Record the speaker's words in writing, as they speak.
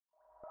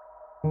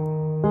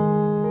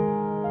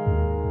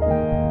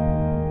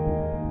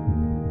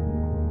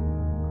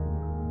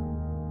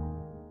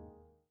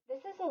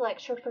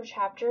lecture for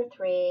Chapter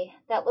 3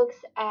 that looks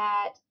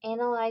at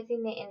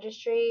analyzing the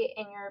industry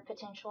and your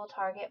potential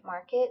target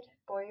market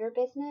for your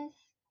business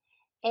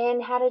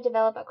and how to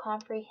develop a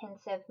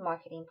comprehensive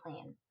marketing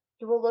plan.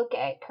 You will look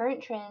at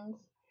current trends.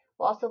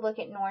 We'll also look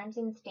at norms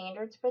and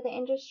standards for the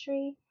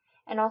industry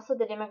and also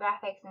the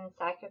demographics and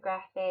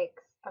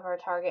psychographics of our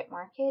target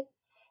market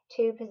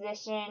to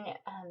position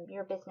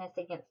your business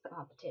against the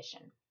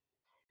competition.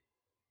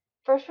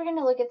 First, we're going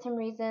to look at some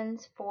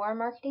reasons for a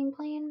marketing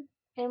plan.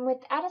 And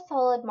without a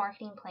solid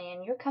marketing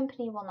plan, your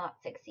company will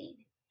not succeed.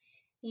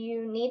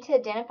 You need to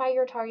identify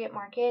your target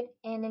market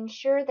and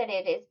ensure that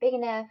it is big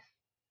enough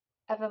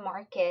of a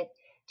market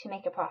to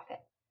make a profit,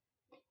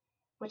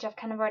 which I've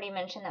kind of already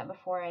mentioned that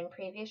before in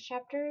previous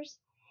chapters.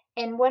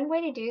 And one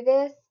way to do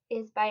this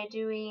is by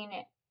doing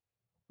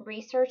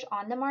research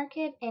on the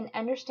market and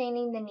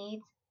understanding the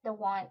needs, the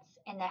wants,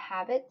 and the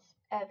habits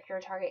of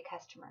your target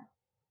customer.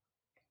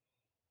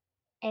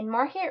 And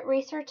market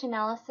research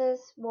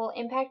analysis will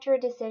impact your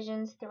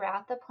decisions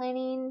throughout the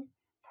planning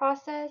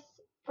process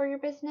for your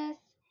business.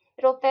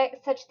 It'll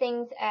affect such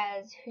things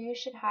as who you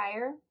should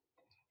hire,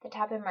 the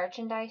type of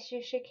merchandise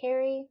you should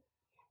carry,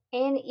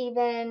 and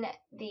even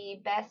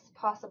the best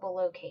possible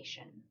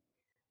location.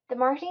 The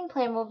marketing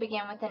plan will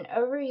begin with an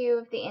overview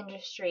of the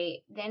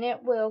industry. Then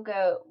we'll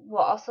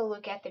also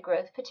look at the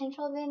growth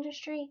potential of the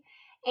industry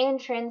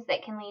and trends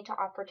that can lead to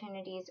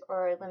opportunities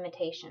or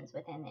limitations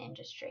within the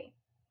industry.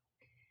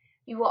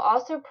 You will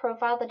also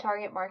profile the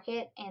target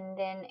market and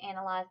then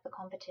analyze the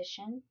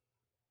competition.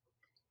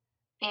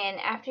 And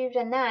after you've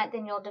done that,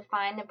 then you'll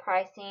define the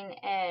pricing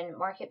and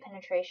market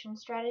penetration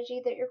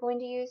strategy that you're going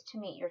to use to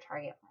meet your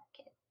target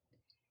market.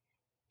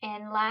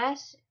 And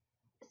last,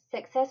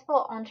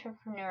 successful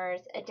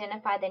entrepreneurs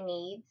identify the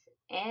needs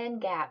and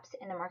gaps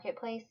in the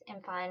marketplace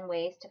and find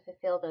ways to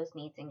fulfill those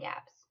needs and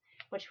gaps,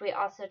 which we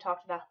also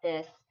talked about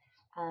this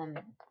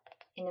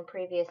in the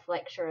previous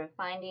lecture of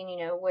finding,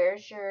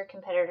 where's your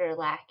competitor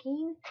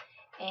lacking,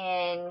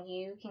 and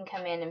you can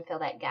come in and fill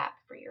that gap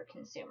for your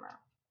consumer.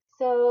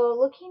 So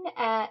looking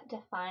at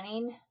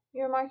defining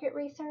your market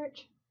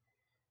research.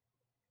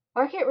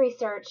 Market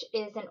research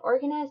is an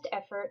organized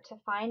effort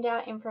to find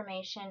out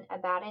information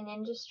about an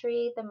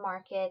industry, the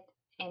market,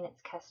 and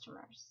its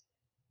customers.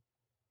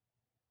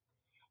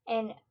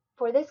 And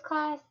for this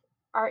class,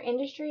 our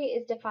industry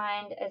is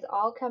defined as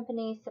all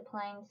companies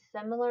supplying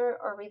similar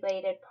or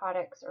related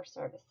products or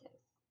services.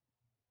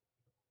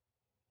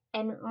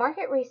 And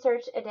market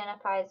research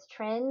identifies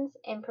trends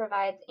and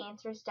provides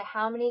answers to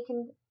how many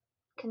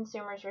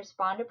consumers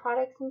respond to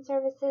products and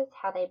services,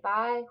 how they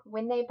buy,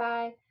 when they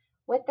buy,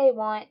 what they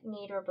want,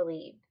 need, or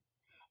believe.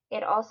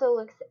 It also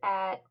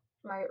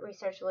market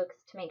research looks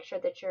to make sure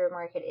that your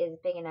market is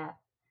big enough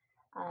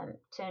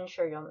to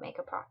ensure you'll make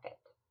a profit.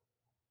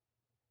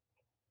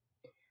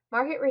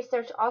 Market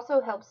research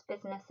also helps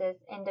businesses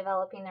in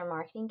developing their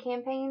marketing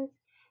campaigns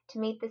to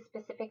meet the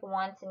specific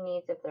wants and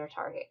needs of their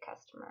target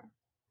customer.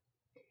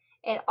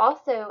 It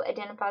also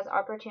identifies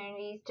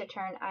opportunities to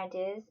turn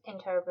ideas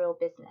into a real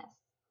business.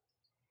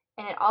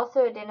 And it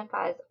also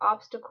identifies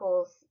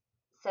obstacles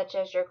such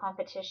as your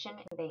competition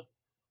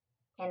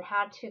and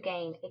how to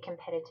gain a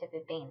competitive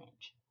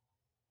advantage.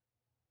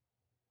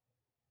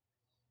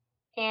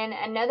 And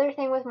another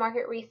thing with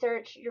market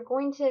research, you're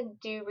going to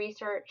do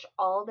research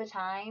all the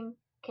time,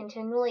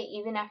 continually,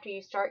 even after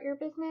you start your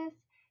business,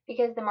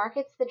 because the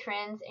markets, the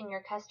trends, and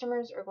your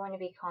customers are going to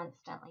be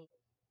constantly.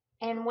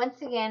 And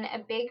once again,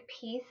 a big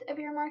piece of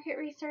your market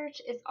research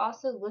is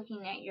also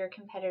looking at your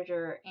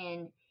competitor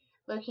and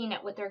looking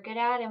at what they're good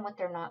at and what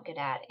they're not good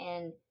at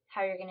and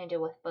how you're going to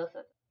deal with both of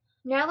them.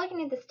 Now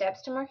looking at the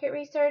steps to market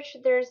research,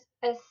 there's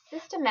a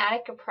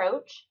systematic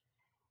approach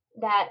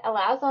that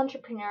allows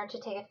entrepreneurs to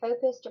take a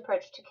focused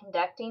approach to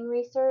conducting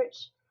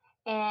research.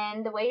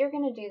 And the way you're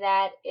going to do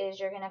that is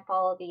you're going to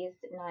follow these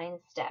 9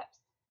 steps.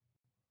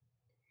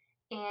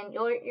 And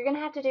you're going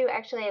to have to do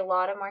actually a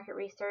lot of market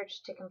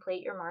research to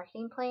complete your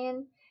marketing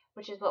plan,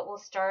 which is what we'll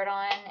start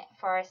on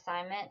for our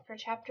assignment for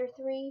Chapter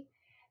 3.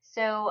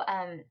 So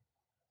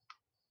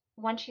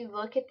once you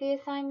look at the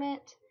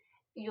assignment,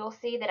 you'll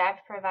see that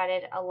I've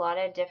provided a lot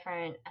of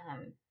different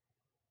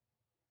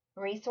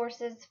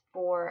resources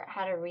for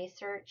how to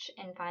research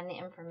and find the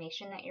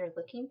information that you're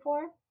looking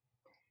for.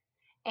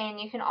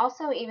 And you can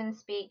also even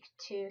speak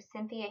to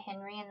Cynthia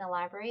Henry in the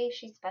library.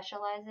 She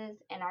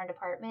specializes in our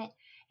department,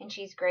 and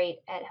she's great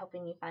at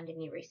helping you find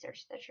any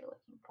research that you're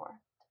looking for.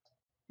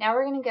 Now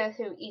we're going to go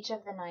through each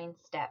of the 9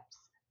 steps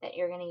that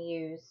you're going to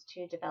use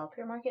to develop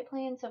your market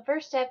plan. So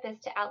first step is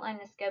to outline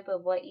the scope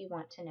of what you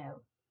want to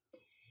know.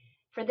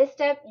 For this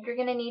step, you're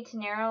going to need to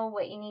narrow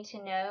what you need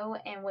to know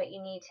and what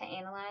you need to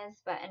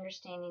analyze by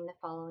understanding the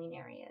following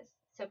areas.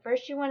 So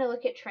first you want to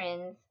look at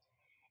trends,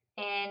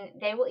 and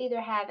they will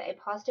either have a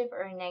positive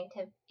or a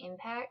negative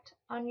impact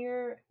on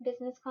your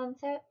business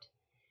concept.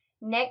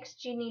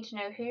 Next, you need to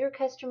know who your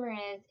customer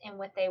is and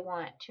what they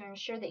want to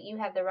ensure that you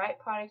have the right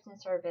product and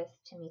service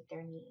to meet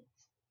their needs.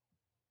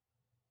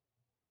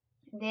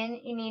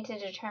 Then you need to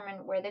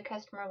determine where the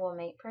customer will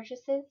make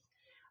purchases.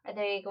 Are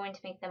they going to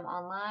make them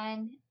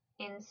online,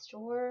 in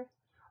store,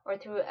 or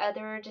through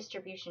other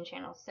distribution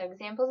channels. So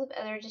examples of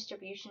other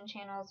distribution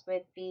channels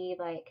would be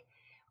like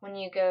when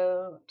you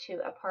go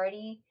to a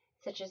party,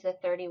 such as the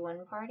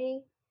 31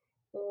 party,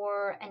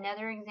 or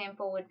another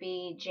example would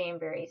be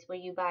Jamborees, where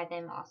you buy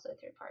them also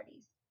through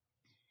parties.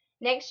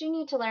 Next, you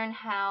need to learn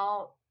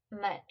how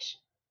much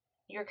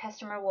your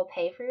customer will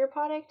pay for your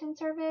product and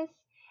service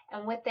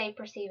and what they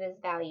perceive as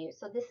value.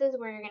 So this is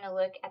where you're going to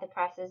look at the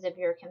prices of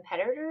your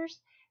competitors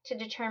to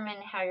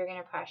determine how you're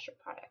going to price your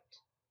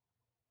product.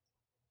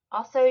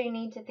 Also, you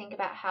need to think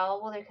about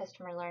how will the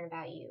customer learn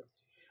about you.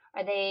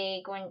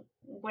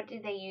 What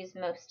do they use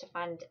most to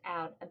find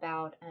out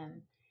about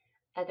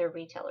other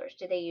retailers?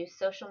 Do they use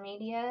social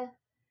media?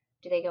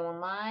 Do they go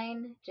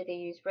online? Do they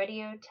use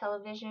radio,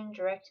 television,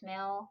 direct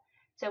mail?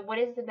 So what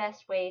is the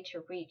best way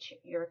to reach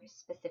your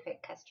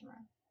specific customer?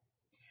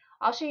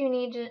 Also, you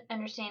need to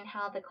understand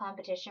how the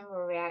competition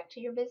will react to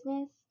your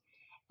business,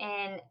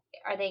 and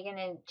are they going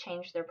to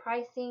change their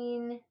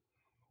pricing?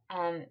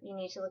 You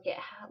need to look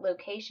at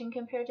location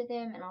compared to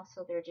them and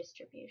also their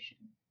distribution.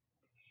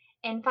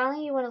 And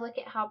finally, you want to look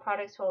at how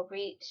products will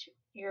reach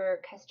your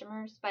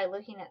customers by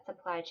looking at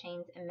supply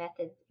chains and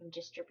methods of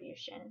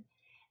distribution.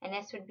 And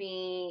this would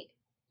be,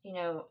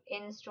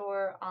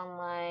 in-store,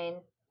 online,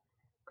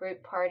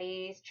 group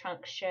parties,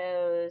 trunk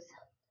shows,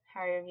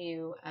 however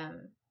you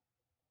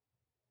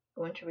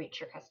going to reach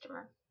your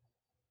customer.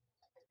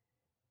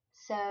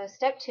 So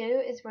step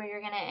 2 is where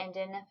you're going to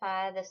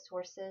identify the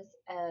sources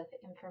of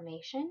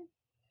information.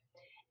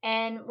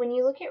 And when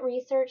you look at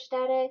research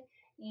data,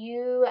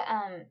 you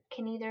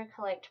can either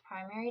collect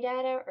primary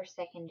data or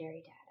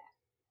secondary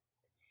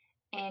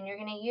data. And you're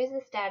going to use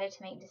this data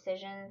to make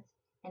decisions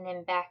and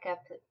then back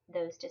up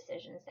those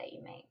decisions that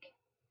you make.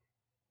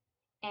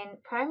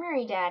 And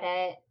primary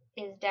data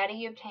is data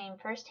you obtain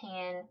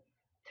firsthand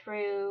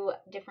through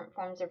different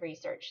forms of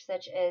research,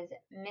 such as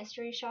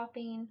mystery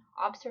shopping,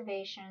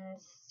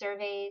 observations,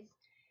 surveys,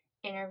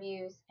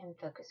 interviews, and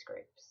focus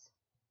groups.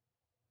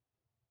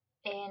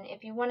 And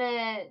if you want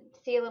to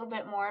see a little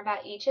bit more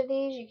about each of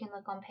these, you can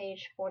look on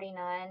page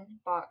 49,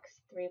 box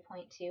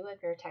 3.2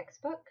 of your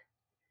textbook,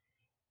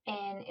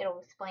 and it'll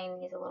explain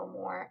these a little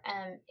more.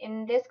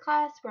 In this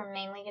class, we're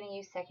mainly going to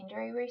use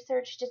secondary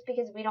research just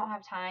because we don't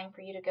have time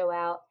for you to go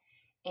out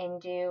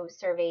and do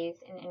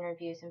surveys and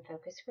interviews and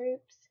focus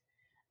groups.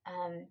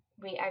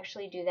 We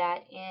actually do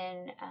that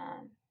in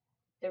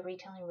the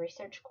retailing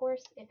research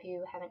course if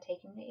you haven't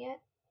taken it yet.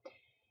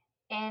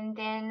 And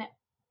then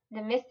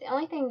the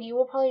only thing you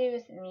will probably do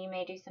is you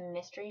may do some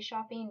mystery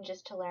shopping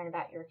just to learn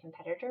about your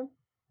competitor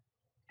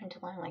and to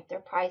learn like their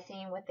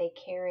pricing, what they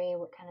carry,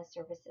 what kind of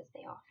services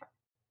they offer.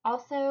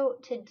 Also,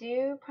 to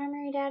do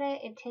primary data,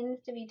 it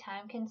tends to be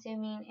time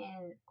consuming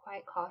and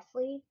quite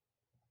costly.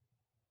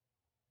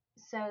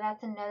 So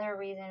that's another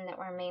reason that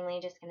we're mainly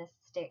just going to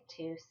stick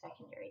to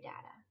secondary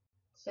data.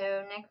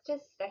 So next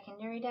is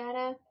secondary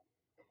data.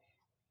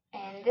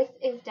 And this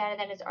is data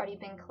that has already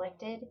been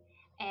collected,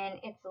 and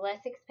it's less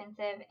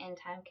expensive and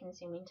time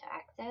consuming to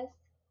access.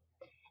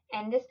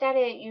 And this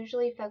data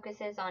usually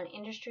focuses on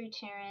industry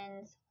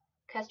trends,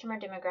 customer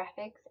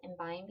demographics, and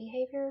buying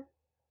behavior.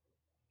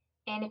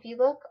 And if you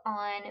look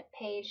on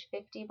page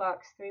 50,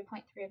 box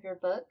 3.3 of your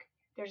book,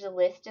 there's a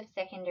list of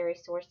secondary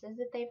sources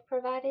that they've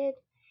provided.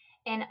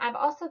 And I've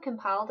also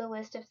compiled a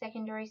list of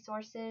secondary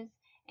sources,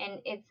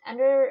 and it's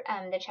under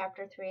the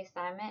Chapter 3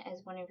 assignment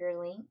as one of your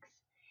links.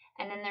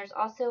 And then there's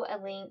also a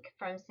link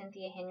from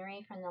Cynthia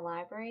Henry from the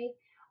library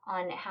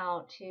on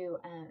how to,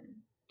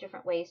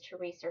 different ways to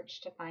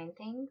research to find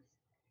things.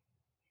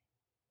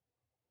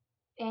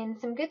 And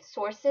some good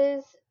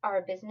sources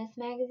are business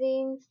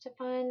magazines to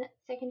find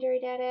secondary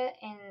data,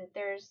 and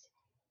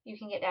you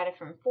can get data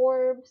from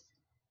Forbes,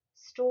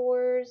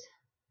 Stores,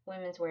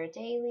 Women's Wear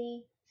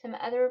Daily. Some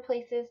other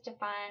places to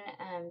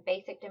find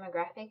basic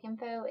demographic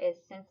info is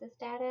census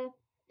data.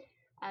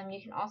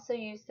 You can also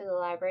use through the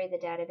library the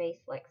database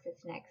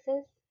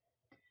LexisNexis.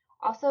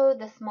 Also,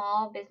 the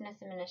Small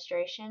Business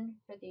Administration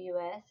for the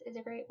U.S. is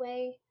a great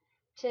way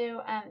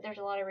to, there's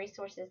a lot of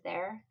resources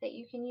there that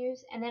you can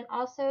use. And then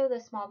also the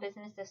Small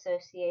Business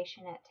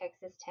Association at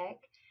Texas Tech.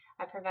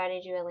 I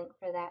provided you a link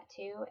for that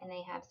too, and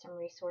they have some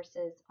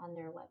resources on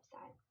their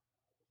website.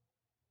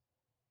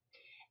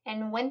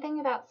 And one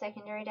thing about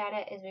secondary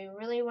data is we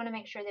really want to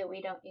make sure that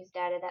we don't use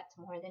data that's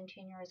more than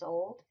 10 years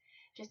old,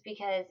 just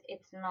because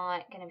it's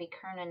not going to be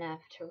current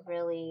enough to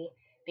really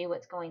be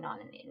what's going on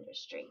in the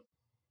industry.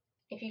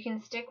 If you can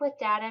stick with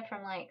data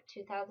from like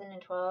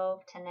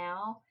 2012 to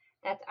now,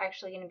 that's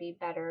actually going to be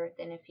better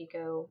than if you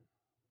could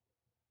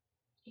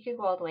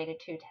go all the way to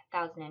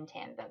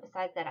 2010. But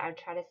besides that, I would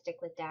try to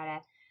stick with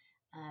data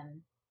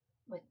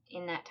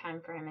within that time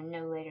frame and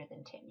no later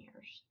than 10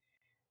 years.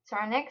 So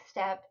our next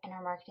step in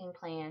our marketing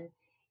plan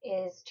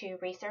is to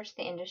research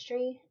the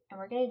industry, and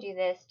we're going to do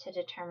this to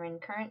determine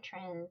current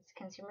trends,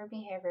 consumer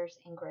behaviors,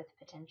 and growth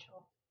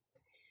potential.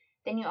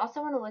 Then you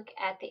also want to look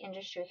at the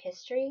industry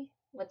history.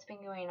 What's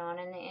been going on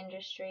in the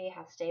industry?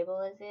 How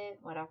stable is it?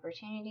 What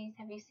opportunities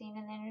have you seen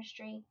in the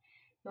industry?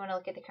 You want to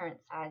look at the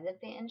current size of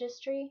the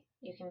industry.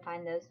 You can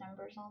find those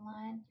numbers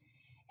online.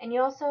 And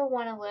you also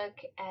want to look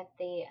at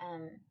the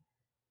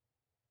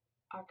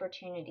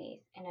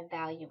opportunities and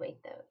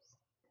evaluate those.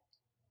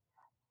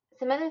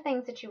 Some other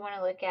things that you want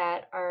to look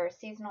at are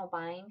seasonal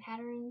buying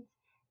patterns.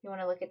 You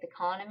want to look at the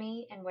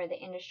economy and where the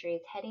industry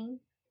is heading.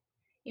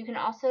 You can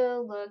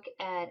also look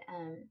at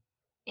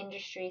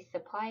industry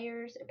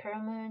suppliers,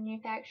 apparel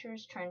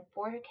manufacturers, trend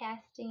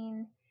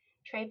forecasting,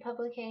 trade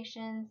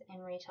publications,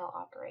 and retail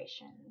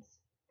operations.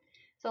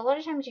 So a lot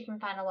of times you can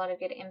find a lot of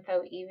good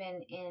info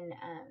even in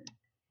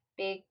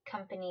big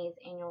companies'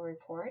 annual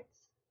reports.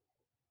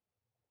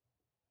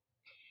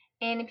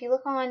 And if you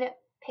look on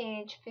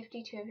page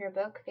 52 of your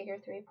book, figure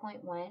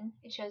 3.1,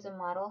 it shows a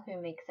model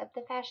who makes up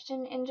the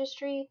fashion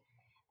industry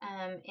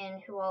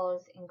and who all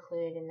is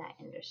included in that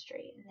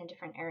industry and the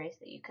different areas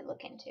that you could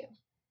look into.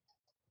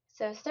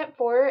 So step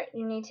 4,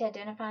 you need to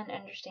identify and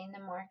understand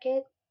the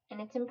market.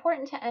 And it's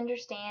important to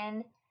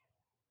understand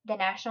the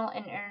national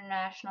and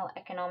international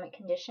economic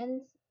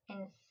conditions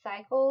and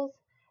cycles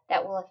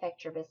that will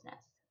affect your business.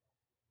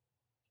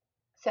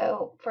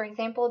 So, for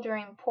example,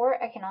 during poor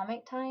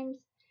economic times,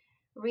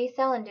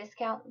 resale and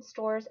discount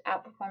stores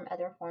outperform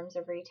other forms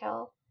of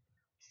retail.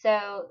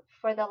 So,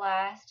 for the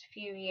last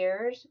few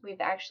years,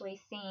 we've actually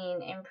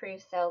seen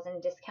improved sales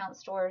in discount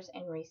stores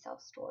and resale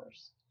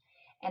stores.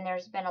 And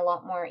there's been a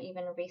lot more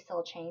even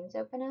resale chains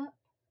open up.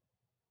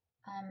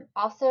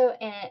 Also,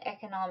 in an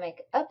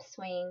economic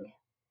upswing,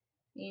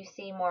 you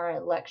see more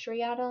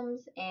luxury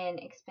items and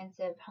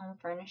expensive home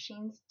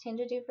furnishings tend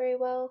to do very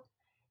well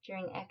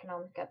during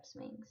economic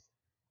upswings.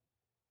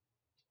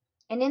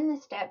 And in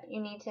this step,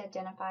 you need to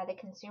identify the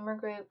consumer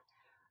group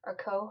or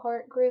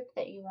cohort group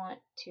that you want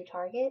to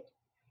target.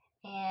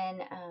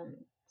 And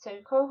so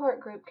cohort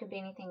group could be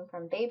anything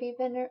from baby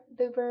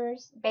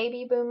boomers,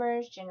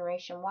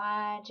 Generation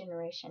Y,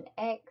 Generation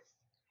X.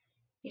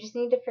 You just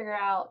need to figure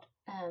out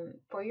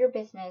for your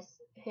business,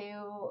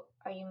 who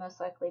are you most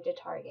likely to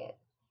target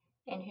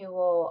and who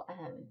will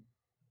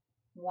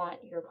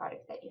want your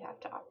product that you have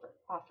to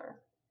offer.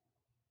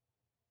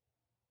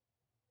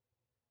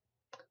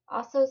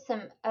 Also,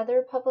 some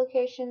other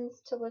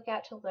publications to look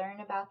at to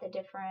learn about the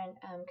different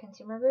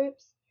consumer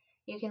groups.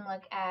 You can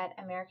look at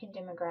American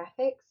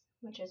Demographics,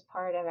 which is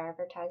part of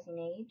Advertising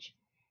Age.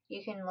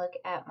 You can look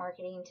at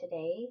Marketing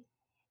Today,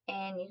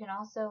 and you can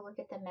also look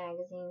at the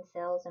magazine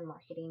Sales and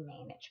Marketing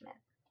Management.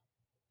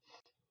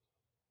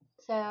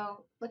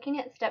 So, looking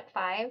at step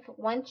 5,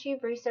 once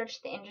you've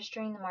researched the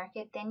industry and the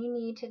market, then you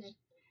need to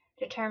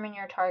determine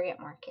your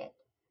target market.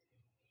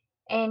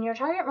 And your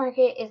target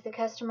market is the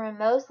customer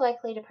most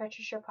likely to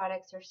purchase your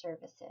products or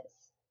services.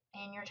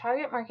 And your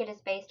target market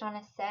is based on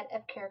a set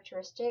of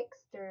characteristics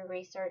through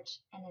research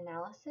and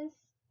analysis.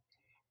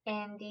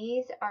 And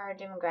these are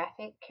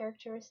demographic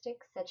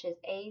characteristics such as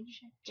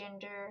age,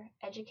 gender,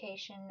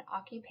 education,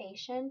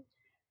 occupation,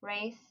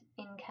 race,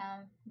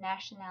 income,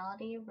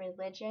 nationality,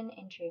 religion,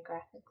 and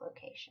geographic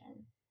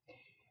location.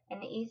 And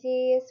the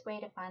easiest way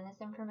to find this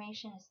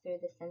information is through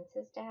the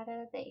census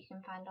data that you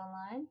can find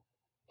online.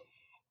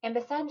 And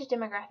besides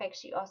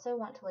demographics, you also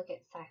want to look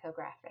at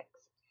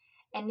psychographics.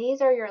 And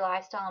these are your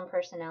lifestyle and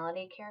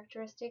personality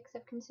characteristics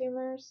of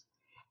consumers.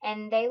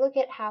 And they look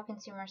at how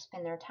consumers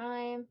spend their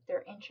time,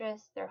 their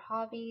interests, their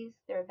hobbies,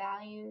 their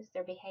values,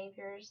 their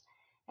behaviors,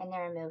 and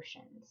their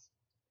emotions.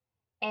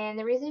 And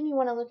the reason you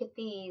want to look at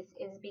these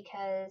is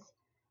because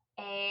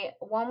a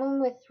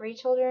woman with 3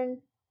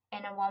 children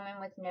and a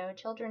woman with no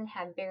children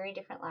have very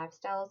different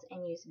lifestyles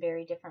and use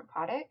very different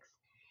products.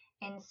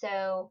 And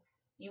so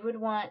you would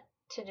want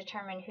to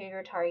determine who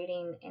you're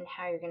targeting and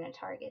how you're going to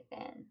target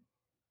them.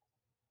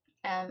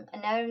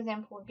 Another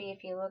example would be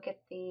if you look at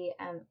the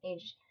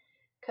age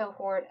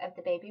cohort of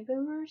the baby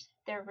boomers,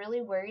 they're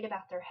really worried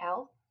about their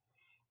health,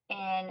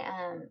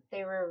 and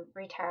they were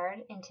retired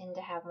and tend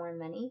to have more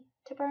money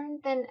to burn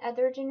than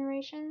other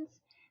generations.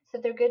 So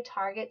they're good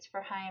targets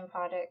for high-end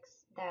products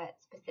that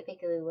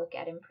specifically look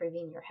at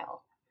improving your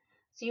health.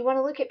 So you want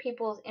to look at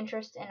people's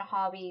interests and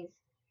hobbies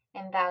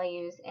and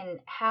values and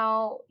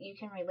how you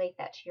can relate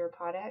that to your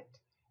product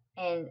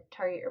and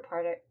target your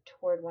product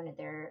toward one of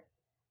their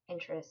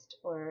interests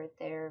or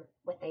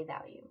what they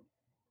value.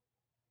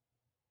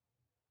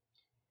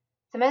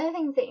 Some other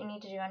things that you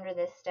need to do under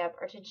this step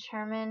are to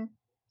determine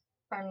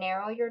or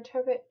narrow your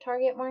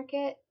target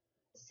market.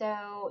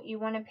 So you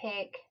want to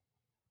pick,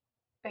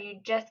 are you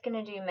just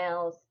going to do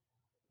males,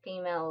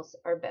 females,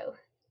 or both?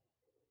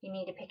 You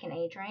need to pick an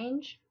age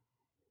range.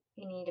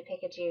 You need to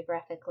pick a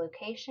geographic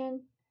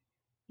location.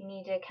 You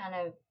need to kind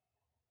of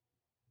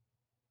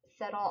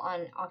settle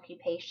on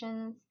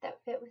occupations that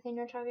fit within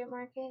your target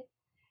market.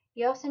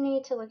 You also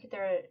need to look at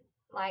their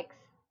likes,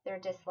 their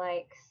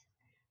dislikes,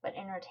 what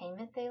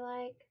entertainment they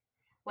like,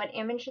 what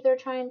image they're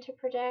trying to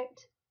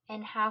project,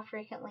 and how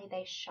frequently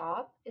they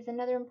shop is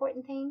another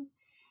important thing.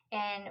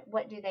 And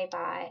what do they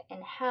buy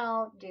and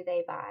how do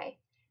they buy?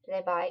 Do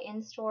they buy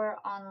in-store,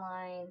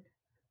 online,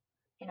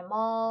 in a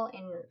mall,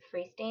 in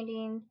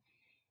freestanding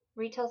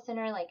retail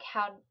center? Like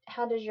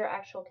how does your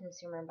actual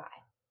consumer buy?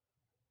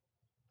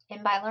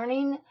 And by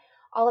learning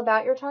all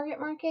about your target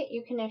market,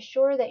 you can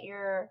assure that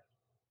your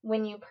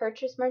when you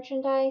purchase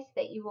merchandise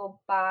that you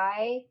will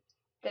buy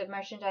the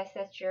merchandise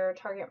that your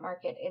target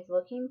market is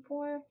looking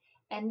for,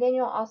 and then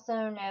you'll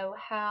also know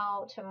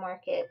how to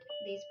market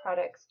these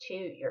products to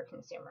your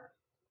consumer.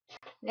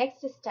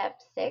 Next is step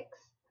 6,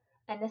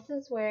 and this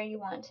is where you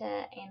want to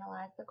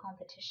analyze the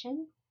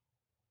competition.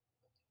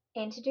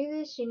 And to do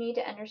this, you need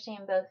to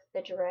understand both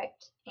the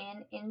direct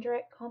and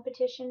indirect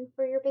competition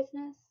for your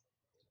business.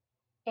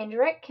 And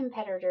direct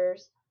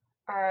competitors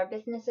are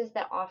businesses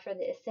that offer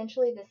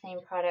essentially the same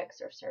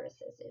products or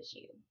services as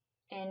you.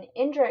 And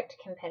indirect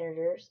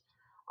competitors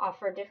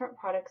offer different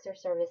products or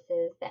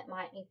services that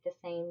might meet the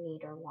same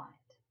need or want.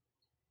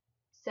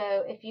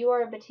 So if you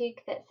are a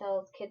boutique that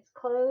sells kids'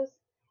 clothes,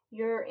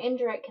 your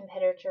indirect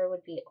competitor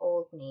would be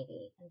Old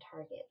Navy and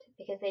Target,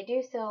 because they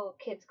do sell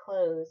kids'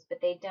 clothes, but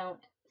they don't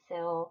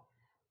sell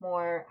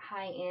more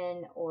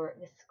high-end or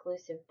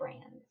exclusive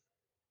brands.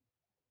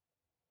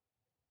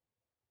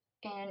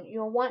 And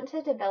you'll want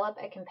to develop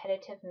a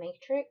competitive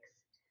matrix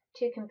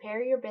to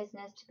compare your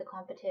business to the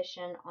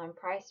competition on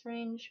price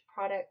range,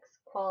 products,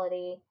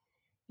 quality,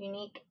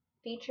 unique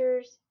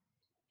features,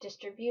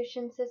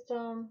 distribution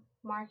system,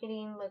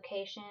 marketing,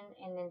 location,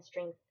 and then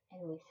strengths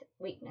and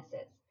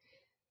weaknesses.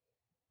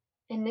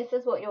 And this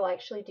is what you'll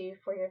actually do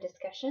for your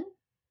discussion.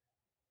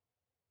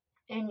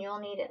 And you'll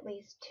need at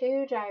least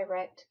 2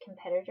 direct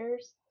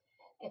competitors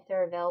if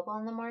they're available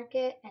in the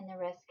market, and the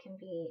rest can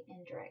be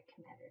indirect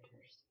competitors.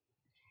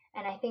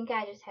 And I think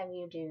I just have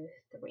you do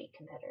 3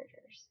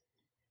 competitors.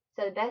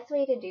 So the best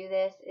way to do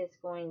this is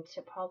going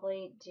to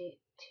probably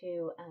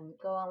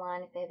go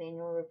online if they have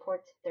annual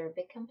reports if they're a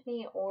big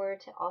company, or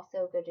to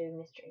also go do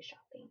mystery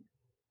shopping.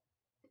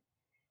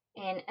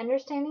 And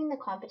understanding the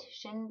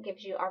competition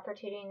gives you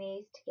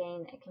opportunities to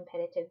gain a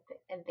competitive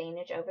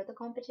advantage over the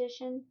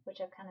competition, which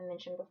I've kind of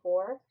mentioned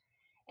before.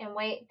 And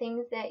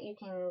things that you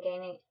can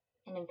gain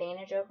an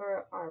advantage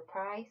over are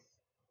price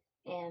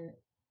and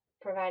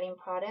providing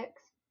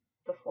products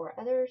before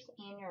others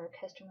and your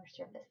customer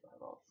service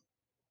levels.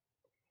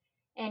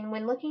 And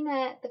when looking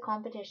at the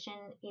competition,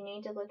 you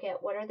need to look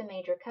at what are the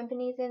major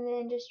companies in the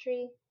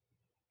industry,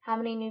 how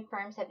many new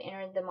firms have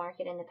entered the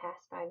market in the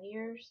past 5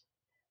 years,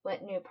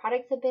 what new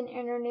products have been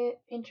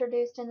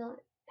introduced in the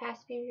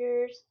past few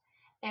years,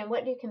 and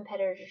what do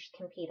competitors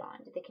compete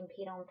on? Do they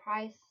compete on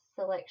price,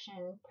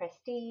 selection,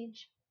 prestige,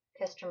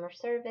 customer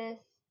service?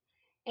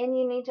 And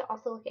you need to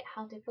also look at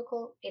how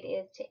difficult it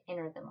is to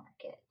enter the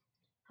market.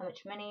 How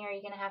much money are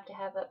you going to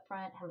have up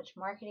front? How much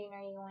marketing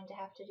are you going to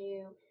have to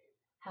do?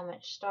 How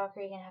much stock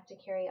are you going to have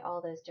to carry? All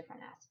those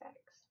different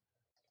aspects.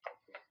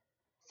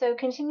 So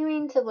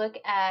continuing to look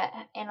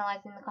at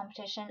analyzing the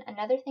competition,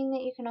 another thing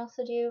that you can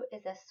also do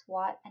is a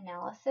SWOT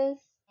analysis.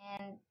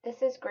 And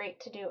this is great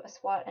to do a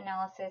SWOT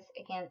analysis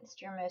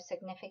against your most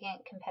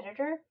significant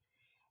competitor.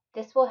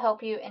 This will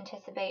help you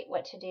anticipate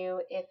what to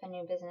do if a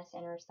new business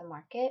enters the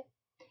market.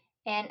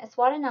 And a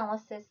SWOT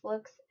analysis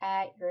looks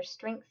at your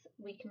strengths,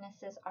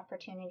 weaknesses,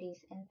 opportunities,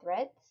 and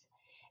threats.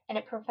 And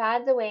it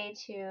provides a way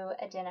to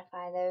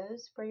identify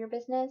those for your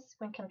business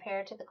when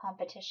compared to the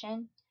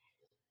competition.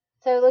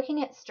 So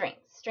looking at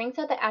strengths. Strengths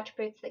are the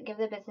attributes that give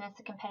the business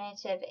a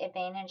competitive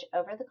advantage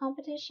over the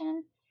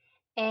competition,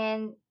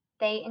 and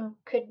they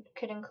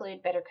could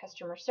include better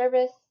customer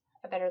service,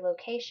 a better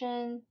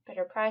location,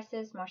 better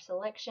prices, more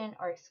selection,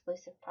 or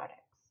exclusive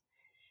products.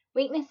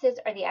 Weaknesses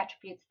are the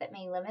attributes that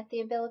may limit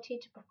the ability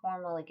to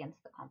perform well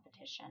against the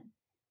competition.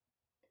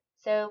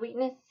 So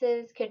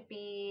weaknesses could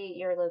be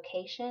your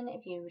location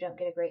if you don't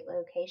get a great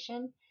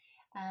location.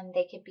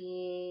 They could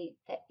be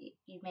that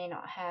you may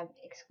not have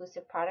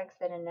exclusive products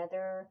that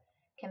another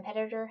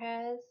competitor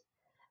has.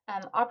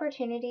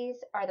 Opportunities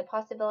are the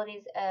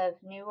possibilities of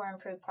new or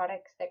improved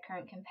products that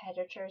current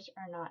competitors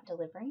are not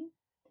delivering.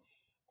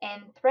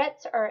 And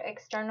threats are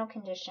external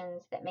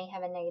conditions that may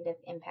have a negative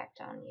impact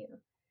on you.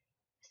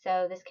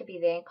 So this could be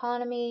the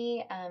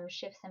economy,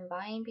 shifts in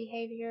buying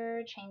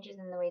behavior, changes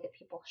in the way that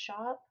people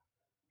shop.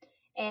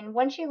 And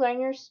once you learn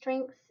your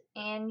strengths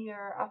and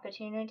your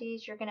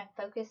opportunities, you're going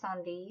to focus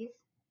on these.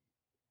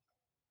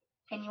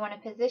 And you want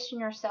to position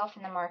yourself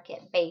in the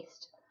market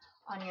based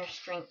on your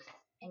strengths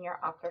and your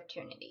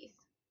opportunities.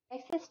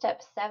 Next is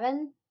step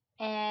 7,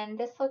 and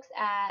this looks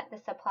at the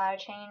supply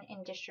chain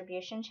and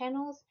distribution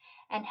channels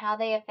and how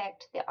they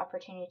affect the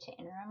opportunity to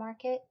enter a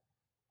market.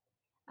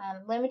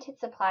 Limited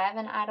supply of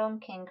an item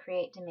can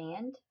create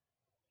demand.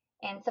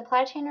 And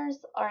supply chainers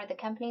are the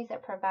companies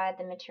that provide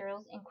the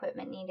materials and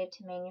equipment needed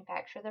to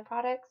manufacture the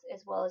products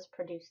as well as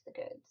produce the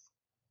goods.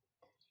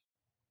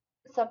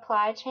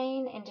 Supply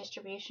chain and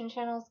distribution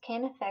channels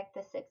can affect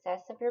the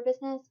success of your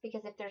business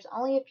because if there's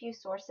only a few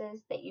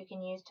sources that you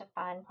can use to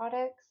find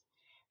products,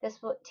 this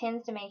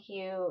tends to make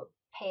you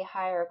pay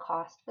higher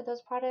cost for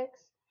those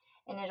products,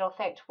 and it'll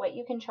affect what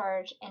you can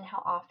charge and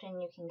how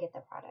often you can get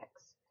the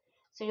products.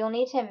 So you'll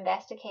need to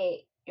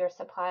investigate your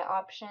supply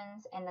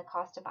options and the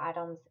cost of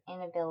items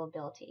and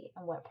availability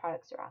and what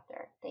products are out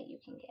there that you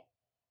can get.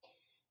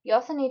 You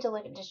also need to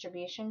look at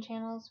distribution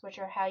channels, which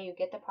are how you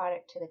get the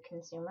product to the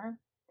consumer.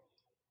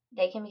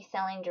 They can be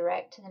selling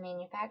direct to the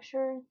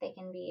manufacturer. They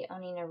can be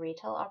owning a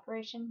retail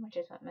operation, which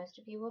is what most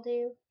of you will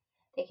do.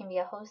 They can be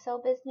a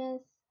wholesale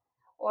business,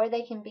 or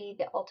they can be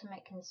the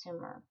ultimate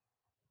consumer.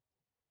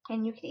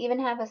 And you could even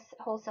have a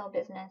wholesale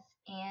business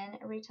and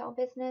a retail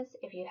business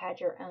if you had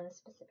your own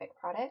specific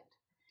product.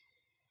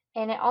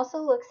 And it also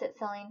looks at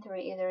selling through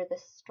either the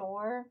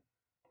store,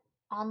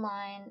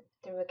 online,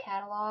 through a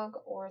catalog,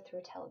 or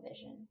through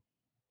television.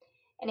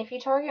 And if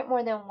you target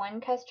more than one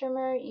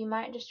customer, you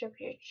might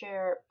distribute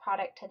your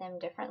product to them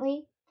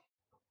differently.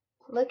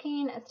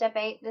 Looking at step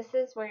 8, this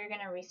is where you're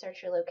going to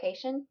research your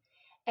location.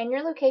 And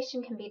your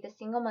location can be the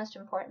single most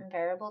important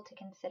variable to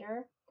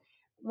consider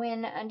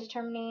when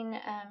determining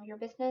your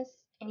business.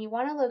 And you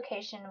want a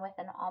location with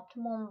an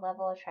optimal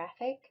level of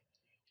traffic.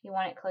 You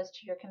want it close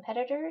to your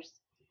competitors.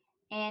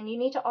 And you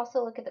need to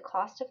also look at the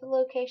cost of the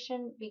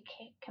location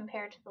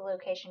compared to the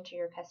location to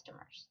your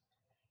customers.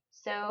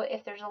 So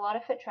if there's a lot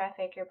of foot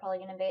traffic, you're probably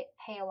going to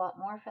pay a lot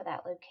more for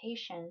that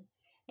location.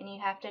 And you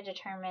have to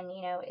determine,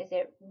 is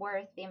it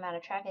worth the amount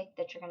of traffic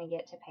that you're going to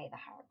get to pay the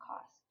higher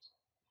cost.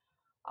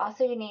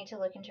 Also, you need to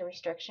look into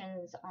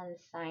restrictions on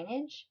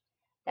signage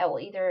that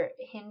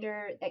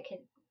could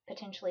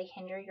potentially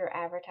hinder your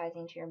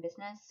advertising to your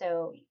business.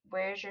 So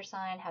where's your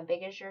sign? How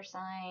big is your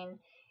sign?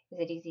 Is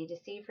it easy to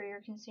see for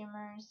your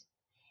consumers?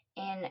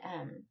 And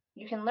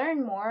you can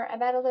learn more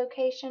about a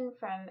location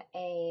from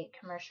a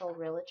commercial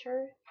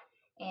realtor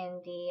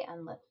in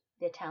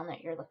the town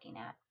that you're looking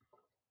at.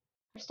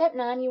 For step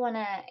 9, you want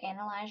to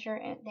analyze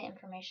the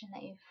information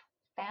that you've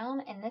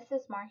found, and this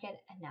is market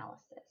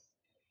analysis.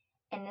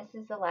 And this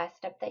is the last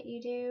step that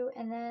you do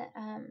in the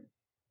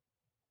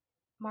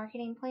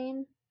marketing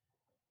plan.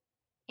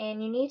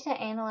 And you need to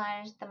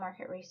analyze the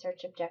market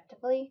research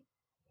objectively.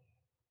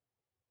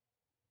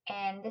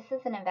 And this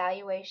is an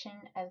evaluation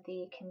of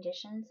the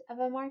conditions of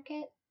a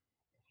market.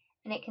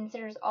 And it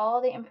considers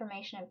all the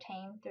information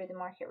obtained through the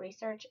market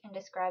research and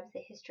describes the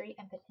history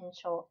and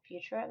potential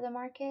future of the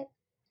market.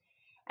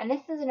 And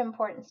this is an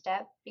important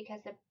step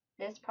because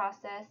this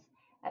process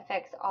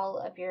affects all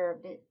of your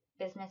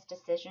business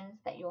decisions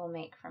that you will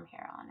make from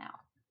here on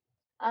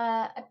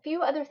out. A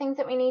few other things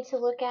that we need to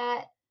look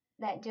at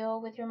that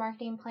deal with your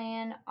marketing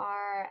plan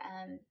are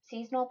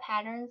seasonal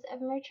patterns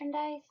of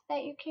merchandise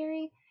that you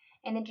carry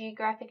and the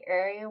geographic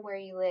area where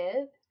you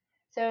live.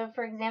 So,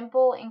 for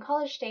example, in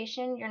College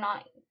Station, you're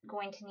not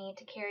going to need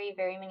to carry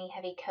very many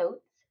heavy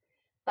coats,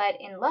 but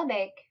in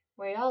Lubbock,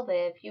 where y'all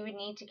live, you would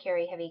need to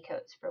carry heavy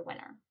coats for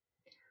winter.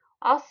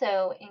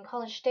 Also, in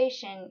College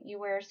Station, you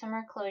wear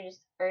summer clothes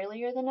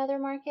earlier than other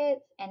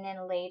markets and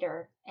then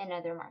later in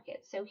other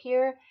markets. So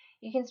here,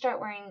 you can start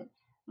wearing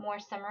more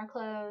summer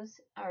clothes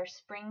or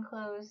spring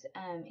clothes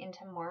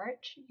into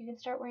March. You can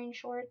start wearing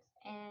shorts,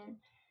 and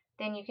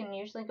then you can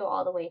usually go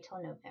all the way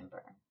till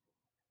November.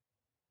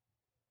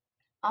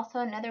 Also,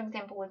 another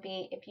example would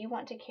be if you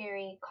want to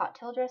carry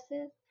cocktail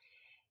dresses,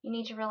 you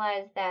need to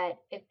realize that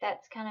if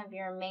that's kind of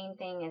your main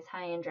thing is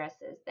high-end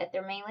dresses, that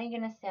they're mainly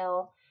going to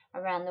sell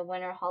around the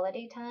winter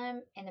holiday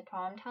time and the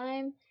prom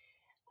time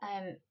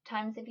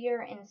times of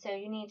year. And so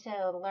you need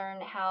to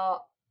learn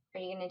how are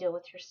you going to deal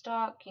with your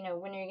stock. When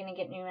are you going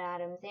to get new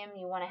items in?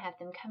 You want to have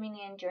them coming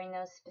in during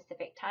those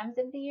specific times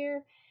of the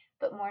year.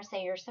 But more,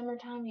 say, your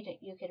summertime,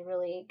 you could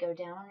really go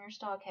down on your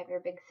stock, have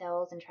your big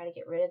sales, and try to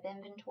get rid of the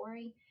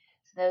inventory.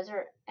 So those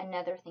are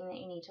another thing that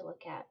you need to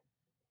look at.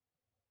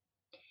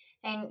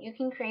 And you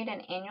can create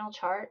an annual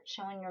chart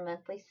showing your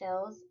monthly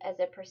sales as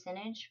a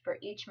percentage for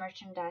each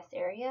merchandise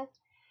area.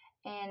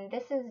 And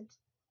this is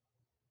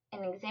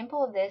an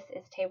example of this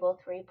is table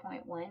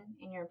 3.1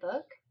 in your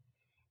book.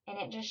 And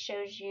it just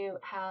shows you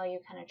how you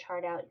kind of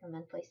chart out your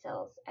monthly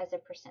sales as a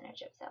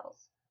percentage of sales.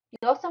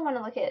 You also want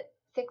to look at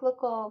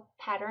cyclical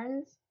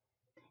patterns.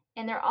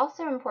 And they're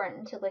also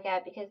important to look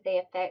at because they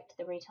affect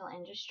the retail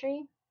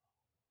industry.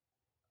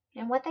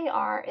 And what they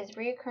are is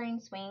recurring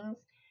swings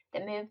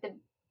that move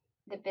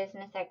the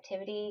business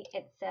activity,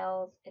 its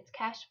sales, its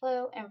cash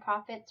flow, and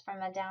profits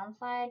from a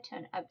downside to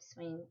an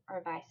upswing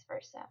or vice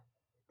versa.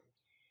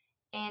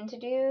 And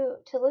to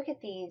look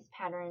at these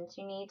patterns,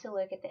 you need to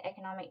look at the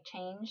economic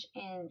change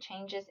and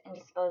changes in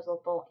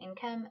disposable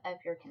income of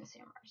your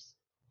consumers.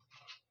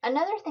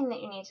 Another thing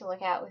that you need to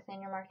look at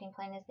within your marketing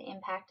plan is the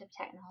impact of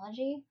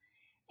technology.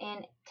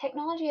 And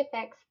technology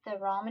affects the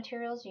raw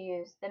materials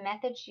used, the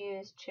methods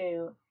used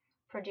to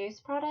produce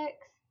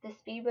products, the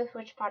speed with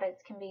which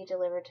products can be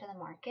delivered to the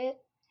market,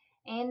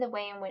 and the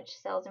way in which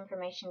sales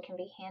information can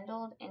be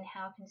handled and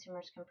how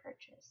consumers can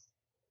purchase.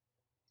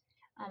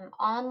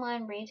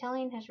 Online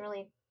retailing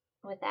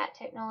with that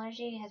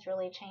technology, has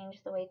really changed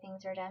the way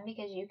things are done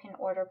because you can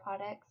order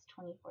products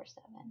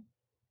 24/7.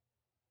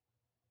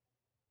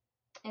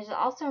 It is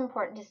also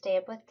important to stay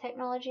up with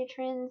technology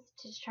trends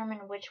to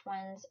determine which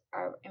ones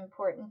are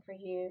important for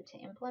you to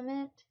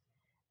implement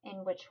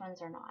and which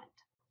ones are not.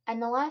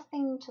 And the last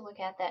thing to look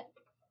at that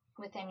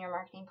within your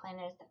marketing plan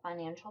is the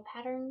financial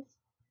patterns.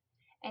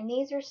 And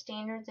these are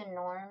standards and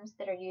norms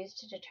that are used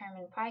to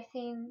determine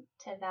pricing,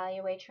 to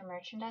evaluate your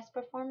merchandise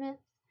performance,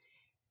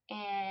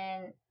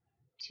 and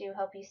to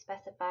help you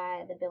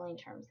specify the billing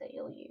terms that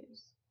you'll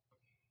use.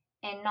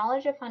 And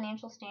knowledge of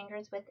financial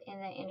standards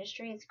within the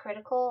industry is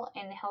critical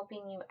in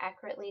helping you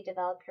accurately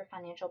develop your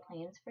financial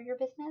plans for your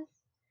business.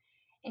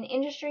 And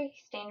industry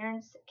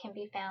standards can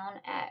be found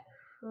at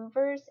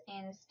Hoover's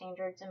and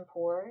Standards &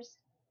 Poor's.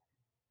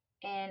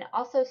 And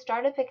also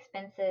startup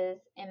expenses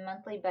and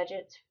monthly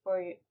budgets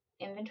for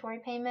inventory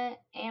payment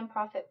and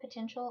profit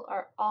potential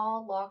are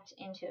all locked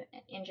into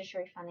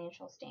industry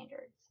financial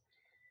standards.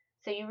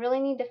 So you really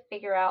need to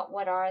figure out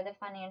what are the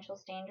financial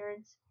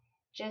standards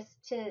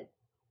just to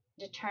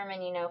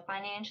determine,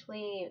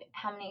 financially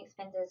how many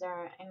expenses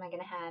am I going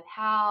to have?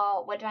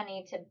 What do I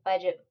need to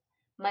budget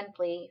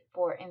monthly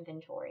for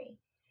inventory?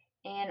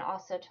 And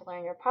also to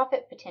learn your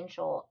profit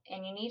potential.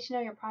 And you need to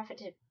know your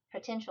profit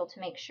potential to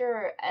make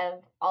sure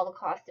of all the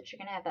costs that you're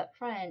going to have up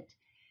front,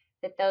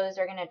 that those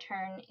are going to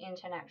turn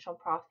into an actual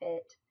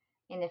profit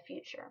in the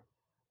future,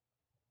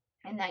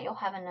 and that you'll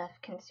have enough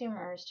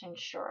consumers to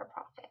ensure a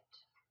profit.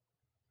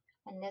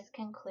 And this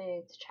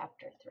concludes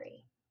chapter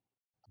 3.